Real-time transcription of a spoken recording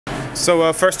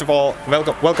First of all,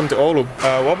 welcome to Oulun.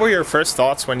 What were your first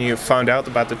thoughts when you found out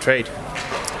about the trade?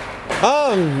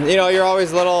 You're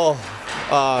always a little,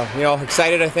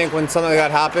 excited. I think when something like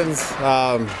that happens.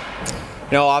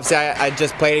 Obviously I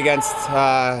just played against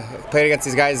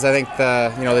these guys. I think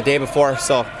the day before,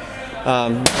 so it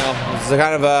was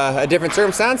kind of a different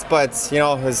circumstance. But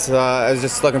I was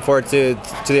just looking forward to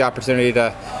the opportunity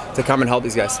to come and help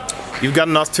these guys. You've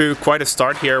gotten off to quite a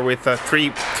start here with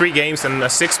three games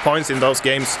and 6 points in those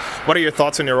games. What are your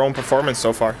thoughts on your own performance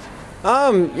so far?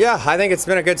 Yeah, I think it's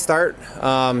been a good start.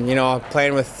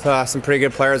 Playing with some pretty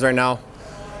good players right now.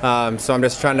 So I'm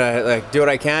just trying to do what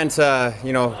I can to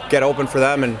get open for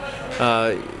them and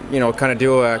kind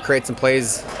of create some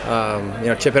plays,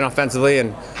 chip in offensively,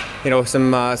 and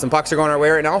some pucks are going our way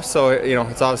right now. So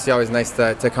it's obviously always nice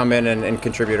to come in and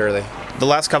contribute early. The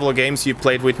last couple of games you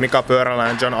played with Mika Pöyrälä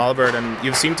and John Albert, and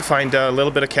you seem to find a little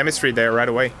bit of chemistry there right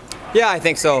away. Yeah, I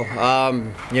think so.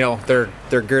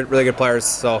 They're good, really good players.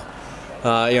 So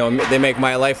they make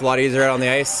my life a lot easier out on the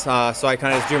ice. So I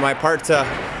kind of just do my part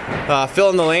to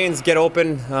fill in the lanes, get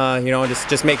open,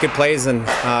 just make good plays, and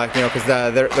because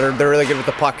they're really good with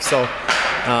the puck. So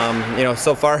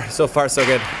so far so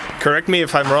good. Correct me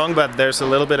if I'm wrong, but there's a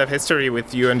little bit of history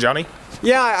with you and Johnny.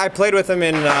 Yeah, I played with him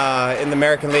in the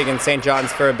American League in St.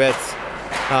 John's for a bit.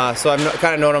 So I've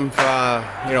kind of known him,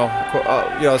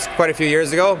 quite a few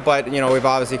years ago. But we've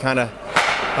obviously kind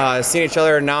of seen each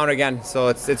other now and again. So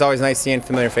it's always nice seeing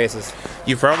familiar faces.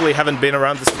 You probably haven't been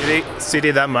around the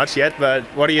city that much yet, but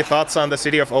what are your thoughts on the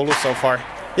city of Oulu so far?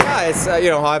 Yeah, it's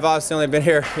I've obviously only been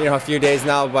here a few days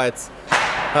now, but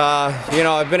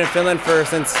I've been in Finland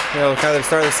since kind of the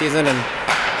start of the season, and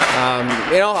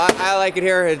I like it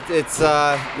here. It's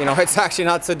actually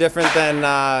not so different than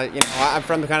I'm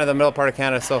from kind of the middle part of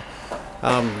Canada, so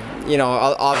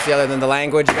obviously other than the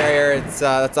language barrier,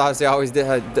 that's obviously always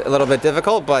a little bit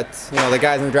difficult. But the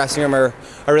guys in the dressing room are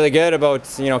really good about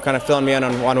kind of filling me in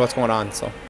on what's going on. So.